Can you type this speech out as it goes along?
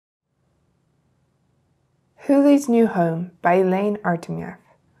Huli's New Home by Elaine Artemiev.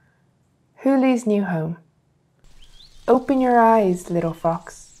 Huli's New Home. Open your eyes, little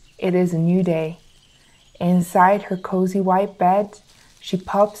fox. It is a new day. Inside her cozy white bed, she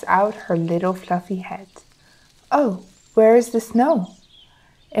pops out her little fluffy head. Oh, where is the snow?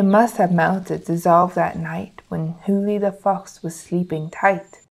 It must have melted, dissolved that night when Huli the fox was sleeping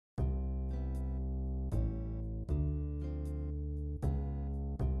tight.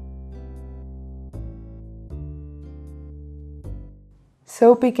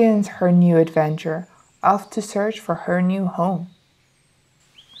 So begins her new adventure, off to search for her new home.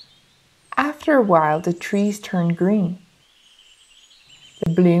 After a while, the trees turn green.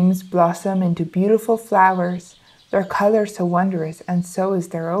 The blooms blossom into beautiful flowers, their color so wondrous, and so is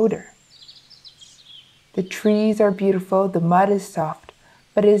their odor. The trees are beautiful, the mud is soft,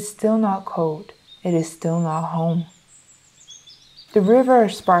 but it is still not cold, it is still not home. The river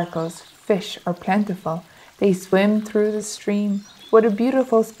sparkles, fish are plentiful, they swim through the stream. What a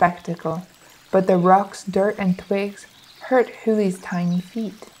beautiful spectacle! But the rocks, dirt, and twigs hurt Huli's tiny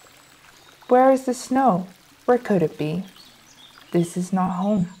feet. Where is the snow? Where could it be? This is not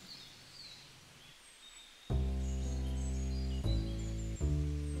home.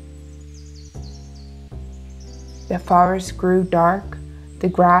 The forest grew dark, the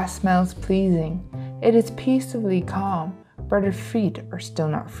grass smells pleasing. It is peacefully calm, but her feet are still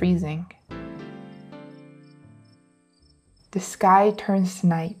not freezing. The sky turns to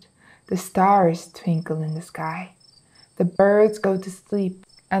night, the stars twinkle in the sky. The birds go to sleep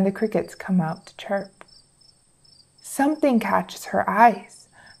and the crickets come out to chirp. Something catches her eyes,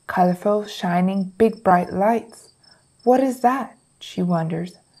 colorful, shining, big bright lights. What is that? She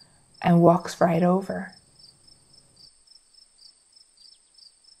wonders and walks right over.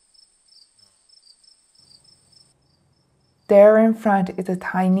 There in front is a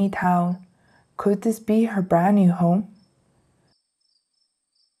tiny town. Could this be her brand new home?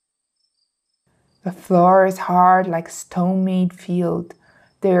 The floor is hard like stone-made field.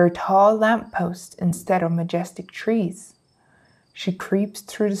 There are tall lampposts instead of majestic trees. She creeps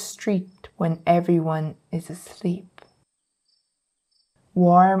through the street when everyone is asleep.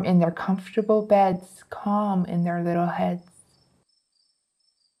 Warm in their comfortable beds, calm in their little heads.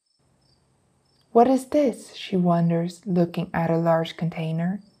 What is this? She wonders, looking at a large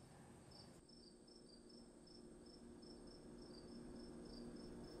container.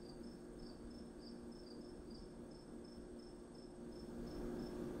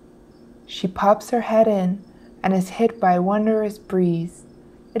 She pops her head in and is hit by a wondrous breeze.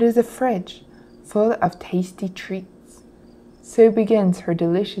 It is a fridge full of tasty treats. So begins her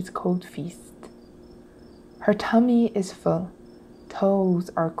delicious cold feast. Her tummy is full,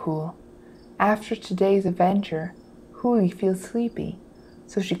 toes are cool. After today's adventure, Huli feels sleepy,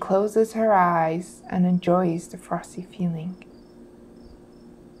 so she closes her eyes and enjoys the frosty feeling.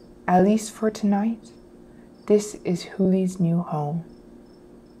 At least for tonight, this is Huli's new home.